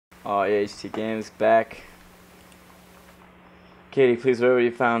Oh, HT Games back. Katie, please, whatever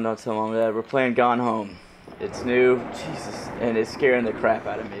you found, don't tell Mom and Dad. We're playing Gone Home. It's new, Jesus, and it's scaring the crap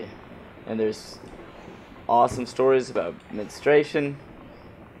out of me. And there's awesome stories about menstruation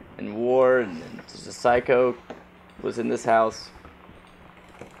and war, and there's a psycho was in this house.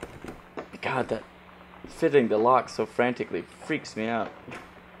 God, that fitting the lock so frantically freaks me out.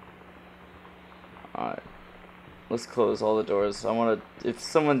 Alright. Let's close all the doors. I want to... If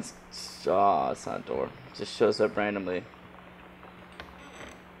someone's... Ah, it's not a door. It just shows up randomly.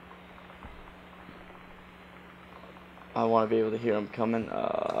 I want to be able to hear them coming.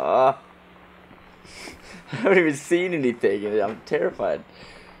 I haven't even seen anything. I'm terrified.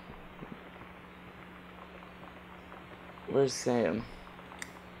 Where's Sam?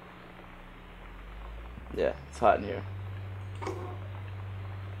 Yeah, it's hot in here.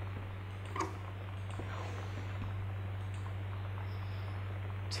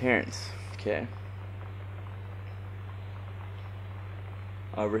 Terrence, okay.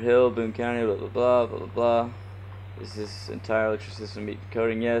 Arbor Hill, Boone County, blah blah blah, blah blah blah. Is this entire electric system meet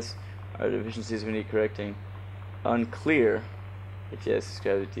coding? Yes. Are there deficiencies we need correcting? Unclear. If yes,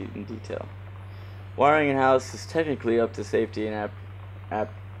 describe it in detail. Wiring in house is technically up to safety and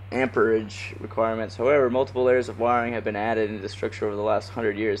amperage requirements. However, multiple layers of wiring have been added into the structure over the last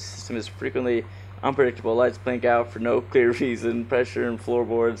 100 years. The system is frequently unpredictable. Lights blink out for no clear reason. Pressure in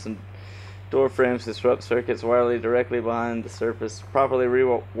floorboards and door frames disrupt circuits wirely directly behind the surface. Properly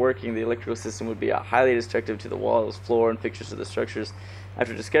reworking the electrical system would be highly destructive to the walls, floor, and fixtures of the structures.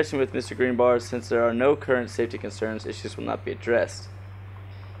 After discussion with Mr. Greenbar, since there are no current safety concerns, issues will not be addressed.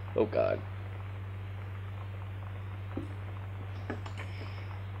 Oh God.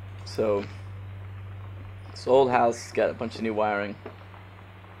 So, this old house has got a bunch of new wiring,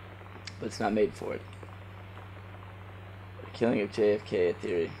 but it's not made for it. The killing of JFK, a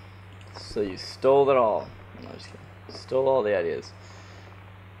theory. So you stole it all. No, I'm just kidding. Stole all the ideas.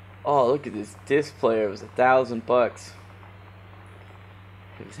 Oh, look at this disc player. It was $1,000.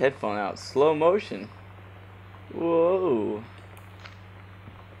 His headphone out. Slow motion. Whoa.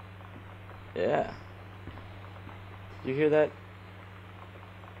 Yeah. You hear that?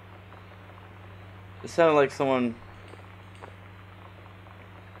 It sounded like someone...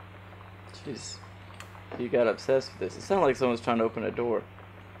 Jeez. You got obsessed with this. It sounded like someone was trying to open a door.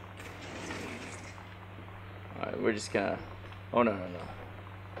 Alright, we're just gonna... Oh, no.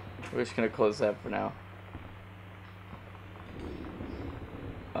 We're just gonna close that for now.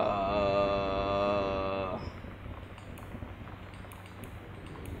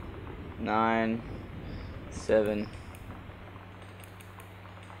 9, 7,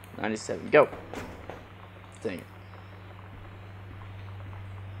 97. Go! Dang it.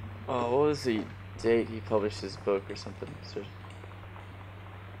 Oh, what was the date he published his book or something?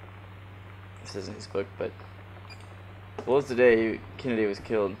 This isn't his book, but... What was the day Kennedy was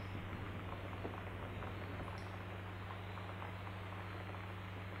killed?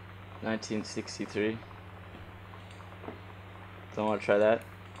 $1963. Don't want to try that.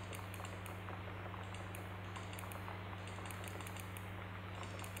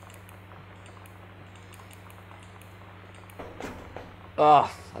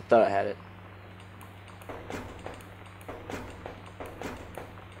 Oh, I thought I had it.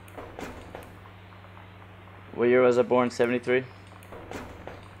 What year was I born? 73?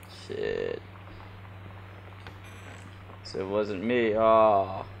 Shit. So it wasn't me.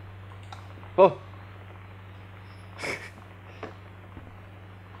 Oh. Oh.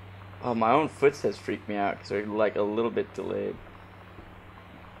 Oh, my own footsteps freak me out because they're like a little bit delayed.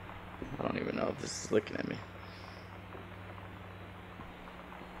 I don't even know if this is looking at me.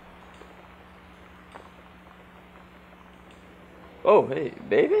 Oh, hey,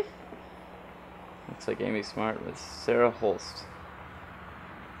 baby? Looks like Amy Smart with Sarah Holst.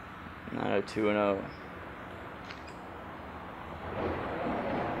 90210.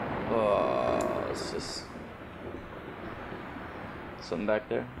 Oh, it's just... Something back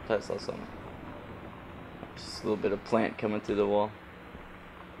there? I thought I saw something. Just a little bit of plant coming through the wall.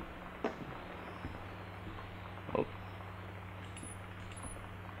 Oh.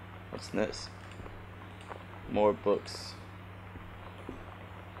 What's this? More books.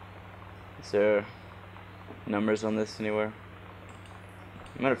 Is there numbers on this anywhere?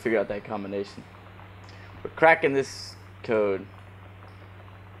 I'm gonna figure out that combination. We're cracking this code.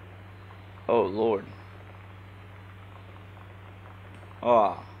 Oh Lord.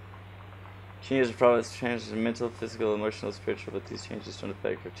 Oh. Changes are probably changes in mental, physical, emotional, spiritual, but these changes don't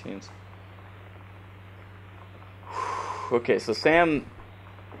affect routines. Okay, so Sam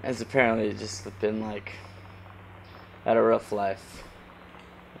has apparently just been like had a rough life.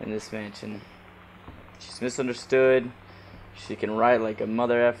 in this mansion. She's misunderstood. She can write like a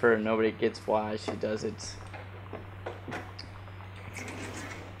mother effer, and nobody gets why she does it.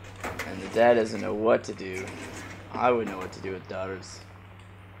 And the dad doesn't know what to do. I would know what to do with daughters.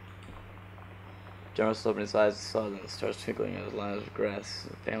 General opened his eyes and saw the stars twinkling in the lines of grass.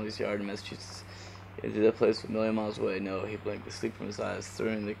 The family's yard in Massachusetts. Is it a place a million miles away? No, he blinked the sleep from his eyes,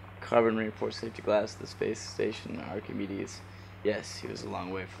 throwing the carbon-reinforced safety glass of the space station Archimedes. Yes, he was a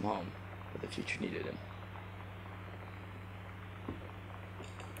long way from home, but the future needed him.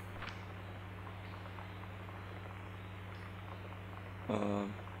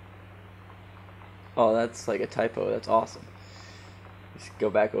 Oh, that's like a typo. That's awesome. Just go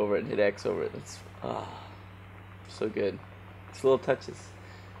back over it and hit X over it. That's so good. It's little touches.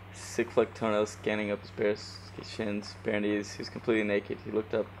 Sick flecked toenails scanning up his bare shins, bare knees. He was completely naked. He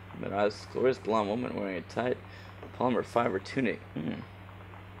looked up, and eyes glorious blonde woman wearing a tight polymer fiber tunic. The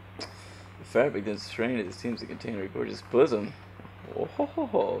fabric then strained as it seems to contain her gorgeous bosom.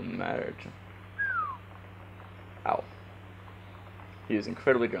 Oh, marriage. Ow. He was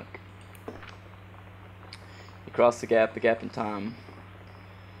incredibly drunk. He crossed the gap in time.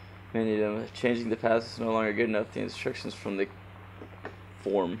 Many of them, changing the past was no longer good enough. The instructions from the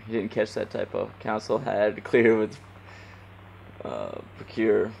form, he didn't catch that typo. Council had to clear with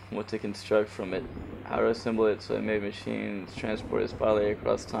procure what to construct from it, how to assemble it so it made machines transport his body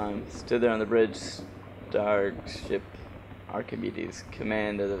across time. Stood there on the bridge, starship Archimedes,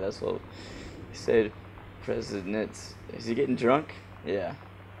 command of the vessel. He said, President, is he getting drunk? Yeah.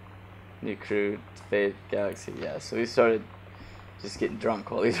 New crew, Fate, Galaxy, yeah. So he started just getting drunk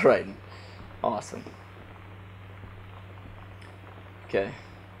while he's writing. Awesome. Okay.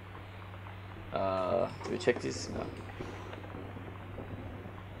 Do we check these? No.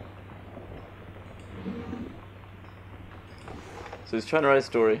 So he's trying to write a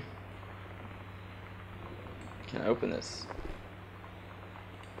story. Can I open this?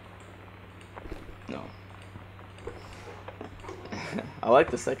 No. I like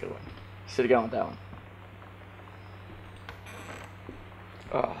the second one. Should have gone with that one.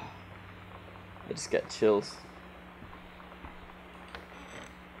 Oh, I just got chills.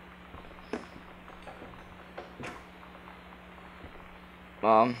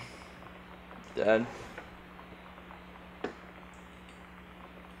 Mom, Dad.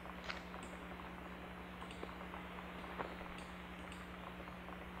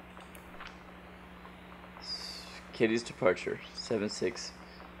 Kitty's departure,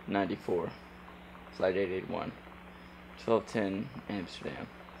 7/6/94, flight 881, 12:10 Amsterdam.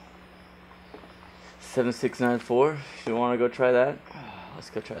 7/6/94. You want to go try that?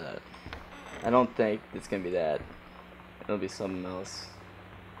 Let's go try that. I don't think it's gonna be that. It'll be something else.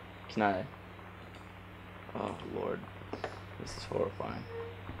 Can I? Oh Lord, this is horrifying.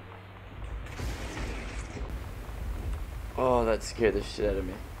 Oh, that scared the shit out of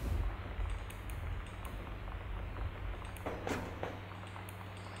me.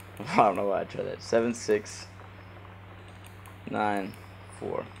 I don't know why I tried that.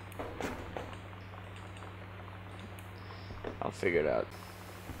 7/6/94. I'll figure it out.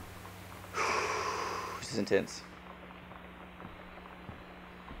 This is intense.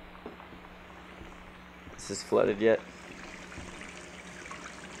 Is this flooded yet?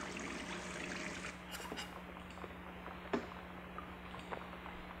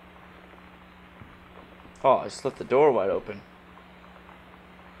 Oh, I just left the door wide open.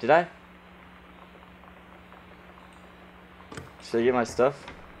 Did I? Should I get my stuff?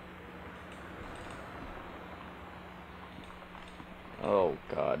 Oh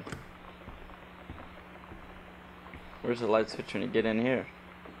God. Where's the light switch when you get in here?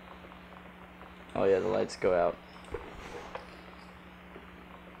 Oh yeah, the lights go out.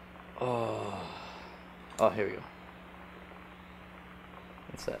 Oh, here we go.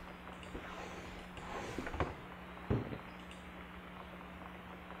 What's that?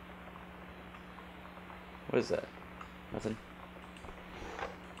 What is that? Nothing.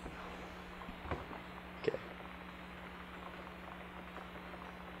 Okay.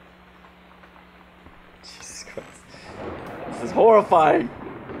 Jesus Christ. This is horrifying.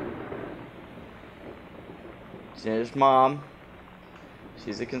 There's Mom.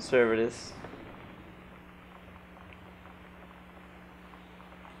 She's a conservative.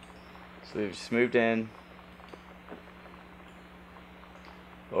 So we've just moved in.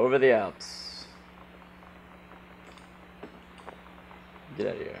 Over the Alps. Get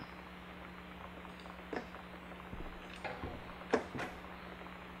out of here.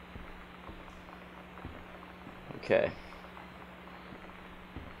 Okay.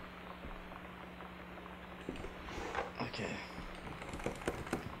 Okay.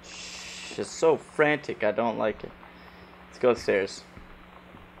 It's just so frantic. I don't like it. Let's go upstairs.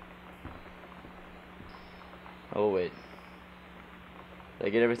 Oh, wait. Did I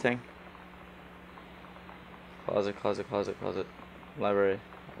get everything? Closet, closet, closet, closet. Library.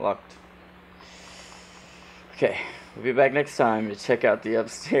 Locked. Okay. We'll be back next time to check out the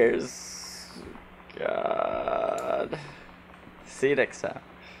upstairs. God. See you next time.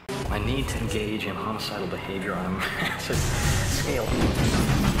 I need to engage in homicidal behavior on a massive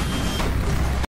scale.